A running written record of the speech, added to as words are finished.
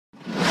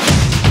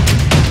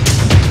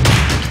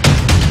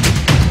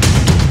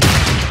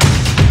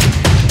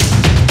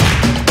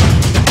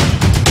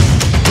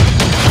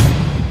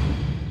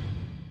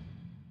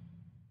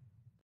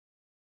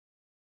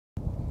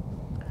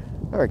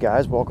Alright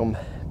guys, welcome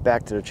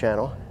back to the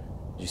channel.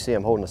 As you see,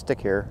 I'm holding a stick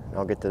here, and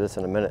I'll get to this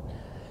in a minute.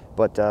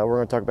 But we're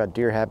going to talk about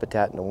deer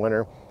habitat in the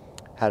winter,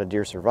 how do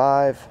deer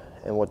survive,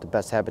 and what the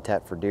best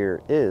habitat for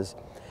deer is.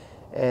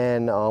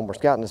 And we're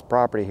scouting this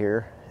property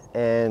here,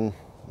 and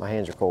my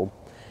hands are cold.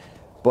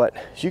 But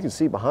as you can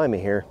see behind me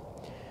here,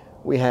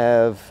 we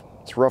have,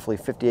 it's roughly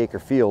 50-acre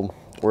field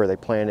where they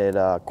planted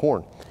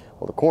corn.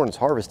 Well, the corn is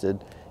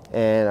harvested,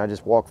 and I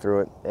just walked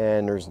through it,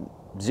 and there's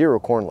zero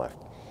corn left.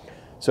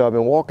 So I've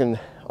been walking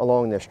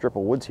along this strip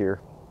of woods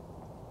here,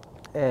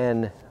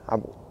 and I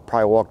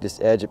probably walked this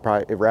edge. It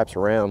wraps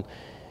around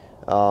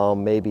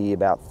maybe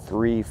about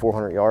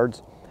 300-400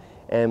 yards,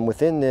 and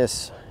within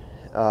this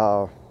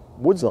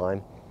woods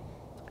line,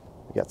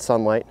 you got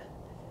sunlight,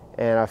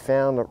 and I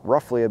found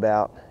roughly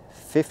about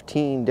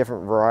 15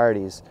 different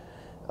varieties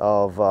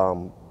of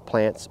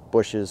plants,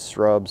 bushes,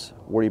 shrubs,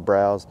 woody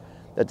browse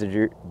that the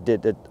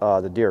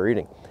deer are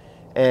eating.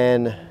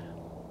 And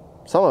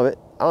some of it,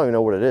 I don't even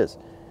know what it is,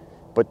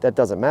 but that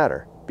doesn't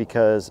matter,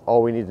 because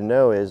all we need to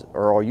know is,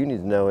 or all you need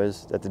to know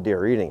is, that the deer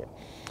are eating it.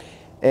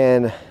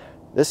 And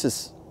this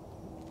is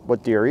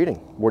what deer are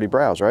eating, woody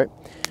browse, right?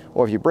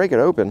 Well, if you break it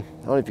open,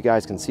 I don't know if you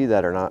guys can see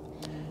that or not,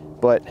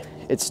 but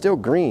it's still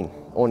green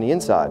on the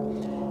inside.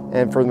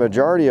 And for the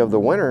majority of the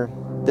winter,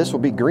 this will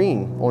be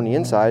green on the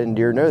inside, and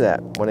deer know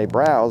that when they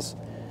browse.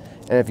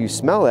 And if you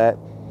smell that,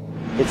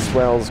 it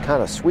smells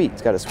kind of sweet.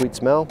 It's got a sweet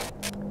smell.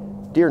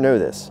 Deer know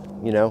this,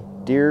 you know.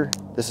 Deer,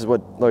 this is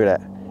what, look at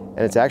that.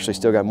 And it's actually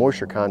still got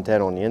moisture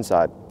content on the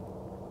inside.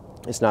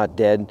 It's not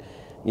dead,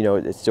 you know,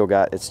 it's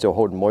still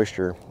holding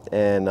moisture.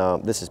 And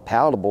this is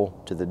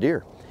palatable to the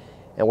deer.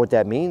 And what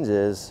that means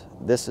is,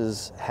 this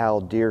is how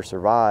deer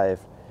survive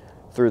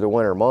through the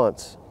winter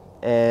months.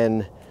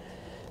 And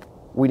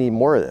we need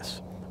more of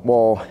this.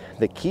 Well,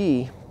 the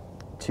key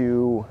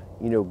to,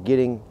 you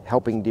know,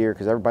 helping deer,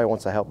 because everybody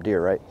wants to help deer,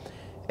 right?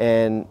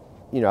 And,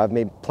 you know, I've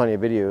made plenty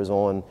of videos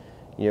on,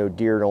 you know,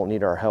 deer don't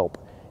need our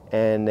help,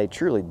 and they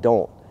truly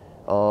don't.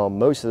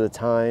 Most of the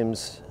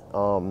times,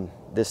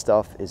 this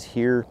stuff is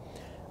here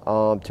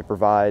to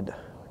provide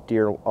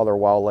deer and other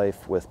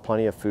wildlife with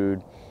plenty of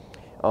food.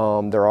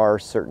 There are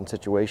certain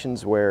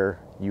situations where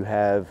you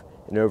have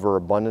an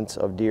overabundance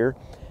of deer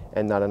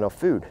and not enough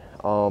food.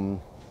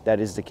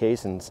 That is the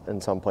case in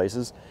some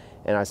places,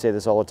 and I say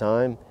this all the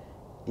time.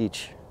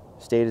 Each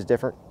state is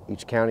different,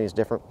 each county is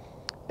different,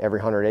 every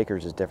 100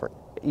 acres is different.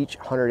 Each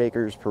 100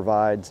 acres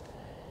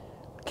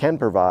can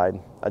provide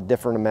a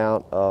different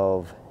amount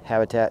of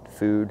habitat,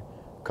 food,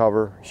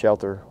 cover,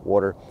 shelter,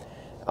 water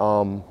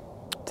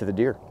to the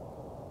deer.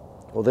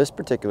 Well, this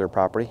particular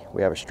property,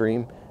 we have a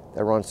stream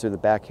that runs through the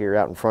back here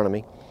out in front of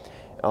me,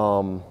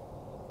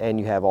 and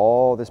you have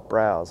all this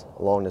browse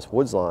along this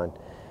woods line,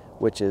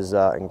 which is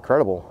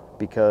incredible,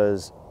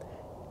 because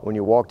when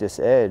you walk this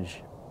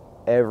edge,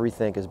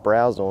 everything is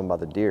browsed on by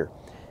the deer.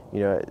 You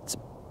know, it's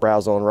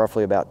browsed on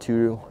roughly about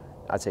 2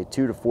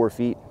 to 4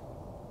 feet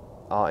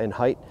in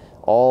height,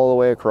 all the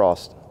way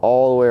across,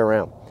 all the way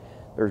around.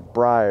 There's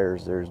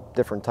briers, there's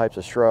different types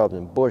of shrubs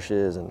and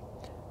bushes and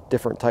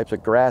different types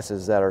of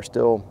grasses that are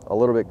still a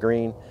little bit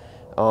green.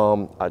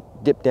 I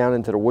dipped down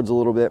into the woods a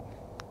little bit,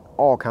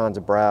 all kinds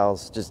of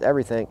browse, just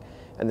everything.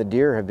 And the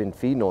deer have been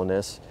feeding on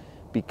this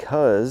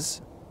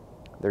because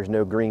there's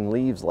no green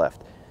leaves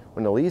left.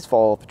 When the leaves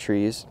fall off the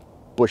trees,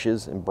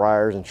 bushes and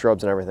briars and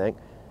shrubs and everything,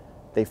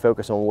 they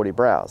focus on woody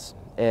browse.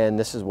 And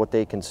this is what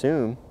they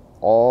consume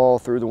all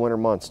through the winter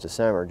months,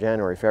 December,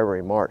 January,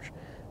 February, March,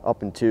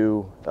 up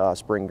into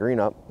spring green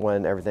up,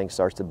 when everything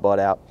starts to bud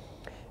out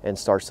and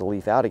starts to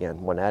leaf out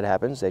again. When that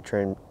happens, they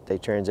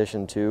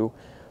transition to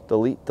the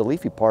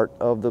leafy part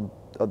of the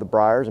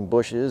briars and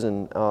bushes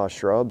and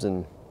shrubs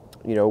and,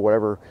 you know,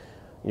 whatever,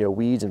 you know,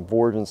 weeds and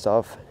boards and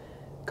stuff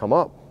come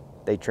up,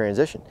 they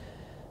transition.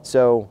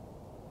 So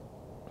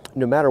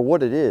no matter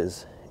what it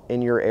is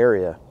in your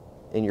area,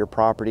 in your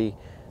property,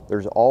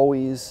 there's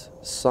always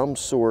some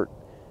sort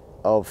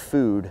of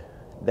food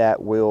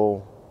that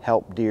will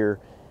help deer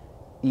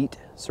eat,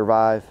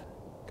 survive,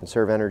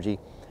 conserve energy,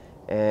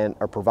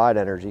 or provide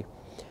energy.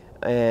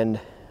 And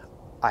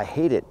I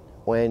hate it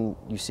when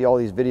you see all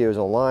these videos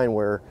online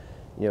where,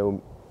 you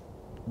know,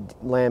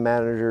 land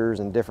managers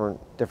and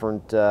different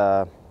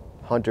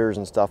hunters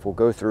and stuff will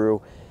go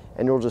through,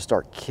 and you'll just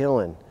start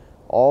killing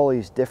all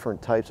these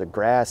different types of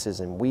grasses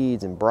and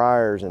weeds and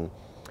briars and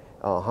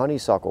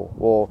honeysuckle.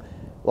 Well,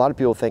 a lot of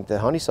people think that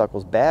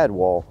honeysuckle is bad.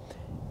 Well,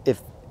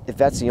 if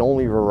that's the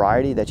only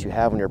variety that you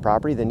have on your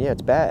property, then yeah,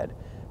 it's bad.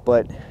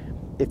 But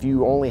if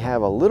you only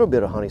have a little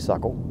bit of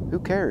honeysuckle, who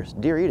cares?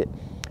 Deer eat it.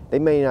 They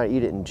may not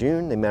eat it in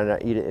June, they may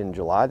not eat it in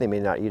July, they may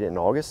not eat it in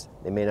August,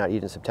 they may not eat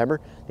it in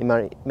September, they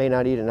may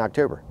not eat it in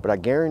October. But I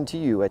guarantee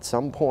you, at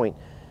some point,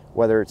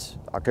 whether it's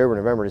October,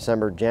 November,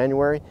 December,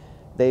 January,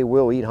 they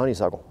will eat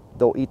honeysuckle.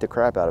 They'll eat the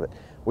crap out of it.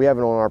 We have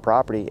it on our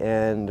property,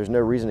 and there's no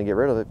reason to get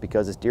rid of it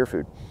because it's deer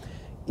food.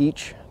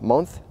 Each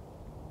month,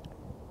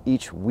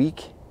 each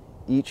week,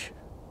 each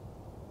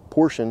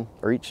portion,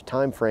 or each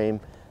time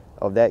frame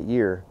of that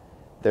year,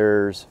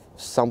 there's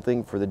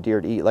something for the deer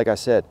to eat. Like I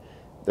said,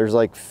 there's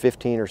like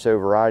 15 or so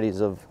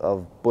varieties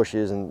of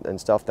bushes and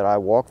stuff that I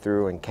walked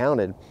through and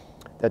counted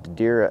that the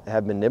deer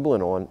have been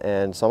nibbling on,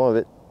 and some of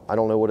it, I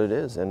don't know what it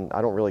is, and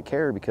I don't really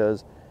care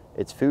because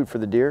it's food for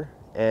the deer,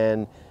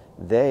 and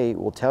they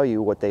will tell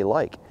you what they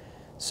like.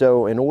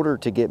 So in order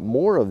to get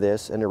more of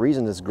this, and the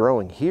reason it's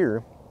growing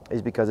here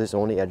is because it's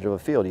on the edge of a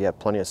field. You have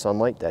plenty of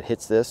sunlight that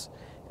hits this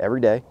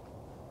every day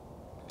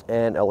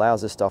and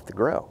allows this stuff to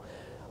grow.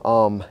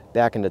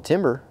 Back in the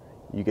timber,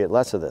 you get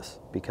less of this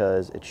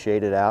because it's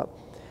shaded out.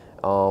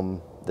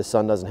 The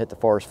sun doesn't hit the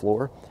forest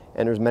floor,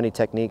 and there's many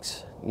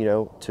techniques, you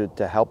know,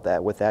 to help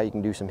that. With that, you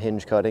can do some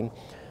hinge cutting.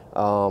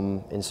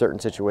 In certain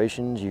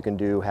situations, you can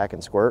do hack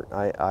and squirt.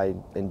 I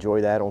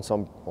enjoy that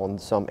on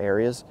some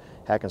areas.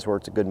 Hack and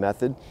squirt's a good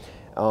method.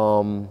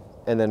 And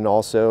then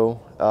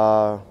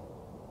also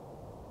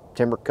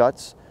timber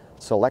cuts.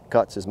 Select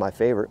cuts is my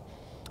favorite,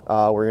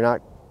 where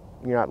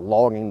you're not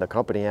logging the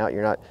company out,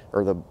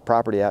 or the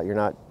property out. You're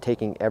not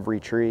taking every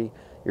tree.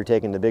 You're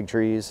taking the big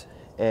trees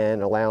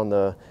and allowing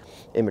the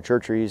immature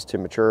trees to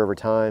mature over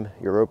time.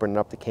 You're opening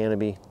up the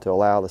canopy to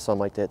allow the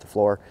sunlight to hit the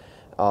floor,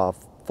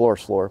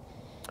 forest floor.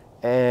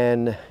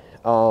 And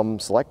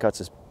select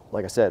cuts is,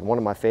 like I said, one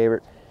of my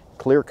favorite.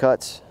 Clear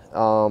cuts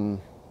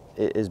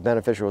is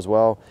beneficial as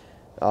well.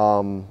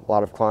 A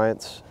lot of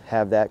clients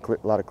have that,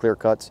 a lot of clear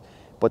cuts.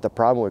 But the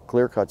problem with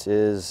clear cuts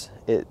is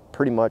it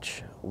pretty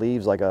much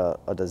leaves like a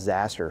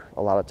disaster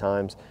a lot of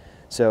times.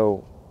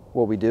 So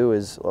what we do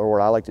is, or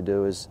what I like to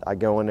do is, I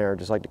go in there,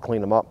 just like to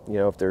clean them up. You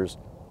know, if there's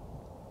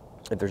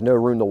no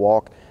room to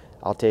walk,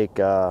 I'll take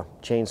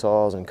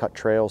chainsaws and cut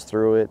trails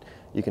through it.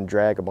 You can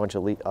drag a bunch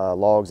of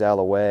logs out of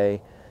the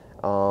way.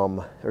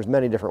 There's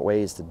many different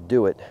ways to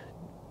do it,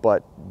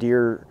 but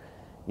deer,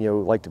 you know,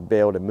 like to be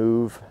able to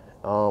move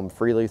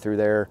freely through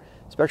there,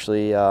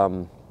 especially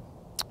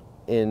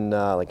in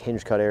like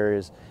hinge cut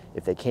areas.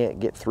 If they can't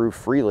get through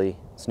freely,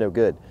 it's no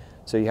good.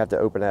 So you have to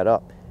open that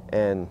up,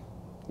 and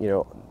you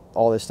know,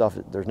 all this stuff,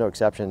 there's no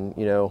exception.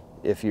 You know,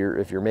 if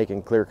you're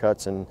making clear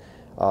cuts and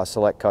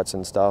select cuts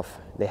and stuff,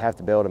 they have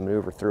to be able to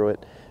maneuver through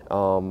it.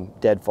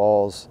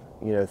 Deadfalls,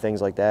 you know,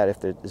 things like that.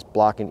 If it's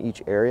blocking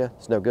each area,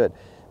 it's no good.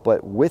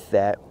 But with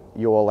that,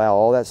 you'll allow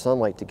all that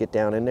sunlight to get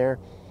down in there,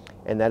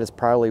 and that is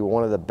probably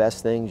one of the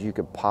best things you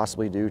could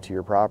possibly do to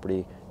your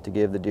property to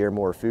give the deer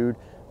more food.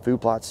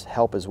 Food plots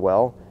help as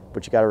well,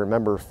 but you got to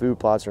remember, food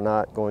plots are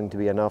not going to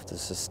be enough to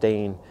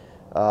sustain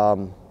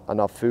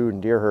enough food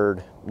and deer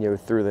herd, you know,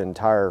 through the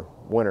entire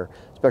winter,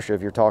 especially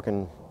if you're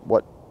talking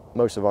what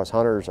most of us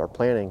hunters are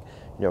planting,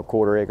 you know,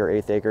 quarter acre,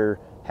 eighth acre,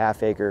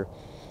 half acre.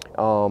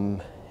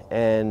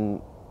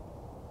 And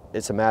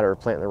it's a matter of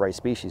planting the right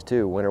species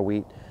too. Winter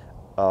wheat,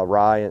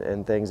 rye,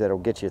 and things that'll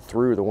get you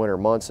through the winter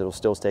months. It'll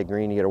still stay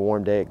green. You get a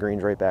warm day, it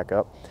greens right back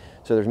up.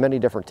 So there's many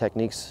different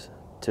techniques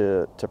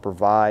to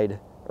provide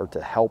or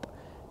to help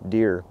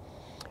deer.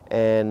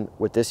 And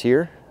with this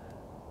here,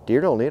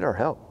 deer don't need our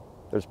help.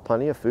 There's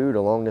plenty of food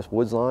along this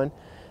woods line.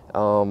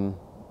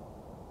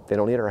 They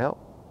don't need our help,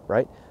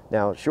 right?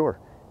 Now, sure,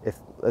 if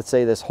let's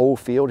say this whole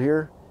field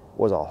here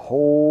was a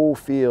whole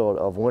field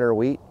of winter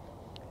wheat,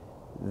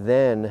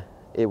 then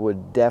it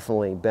would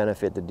definitely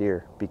benefit the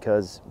deer,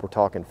 because we're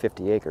talking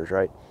 50 acres,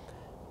 right?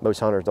 Most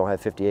hunters don't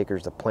have 50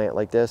 acres to plant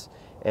like this,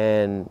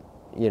 and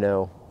you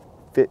know,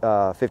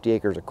 50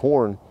 acres of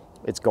corn,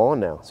 it's gone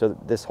now. So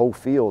this whole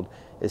field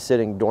is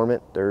sitting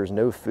dormant. There's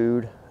no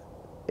food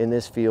in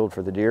this field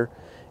for the deer.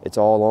 It's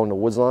all along the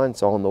woods line.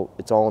 It's all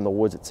in the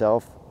woods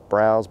itself.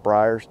 Browse,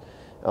 briers,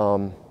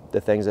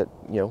 the things that,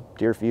 you know,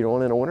 deer feed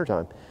on in the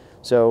wintertime.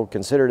 So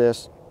consider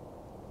this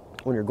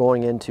when you're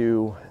going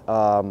into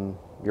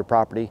your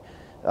property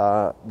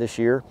this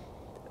year,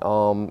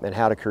 and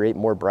how to create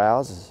more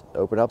browse is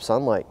open up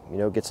sunlight. You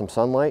know, get some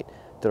sunlight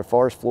to the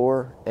forest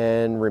floor,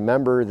 and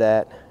remember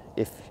that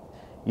if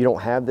you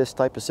don't have this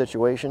type of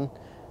situation,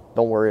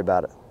 don't worry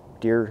about it.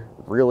 Deer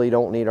really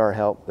don't need our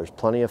help. There's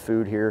plenty of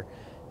food here.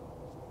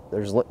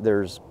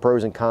 There's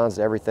pros and cons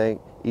to everything.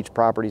 Each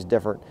property is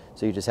different,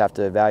 so you just have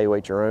to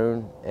evaluate your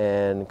own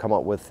and come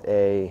up with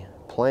a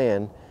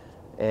plan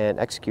and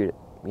execute it.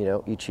 You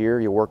know, each year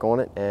you work on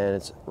it,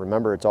 and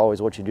remember, it's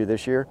always what you do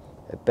this year,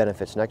 it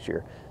benefits next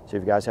year. So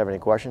if you guys have any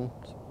questions,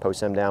 post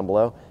them down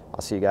below.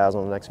 I'll see you guys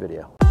on the next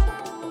video.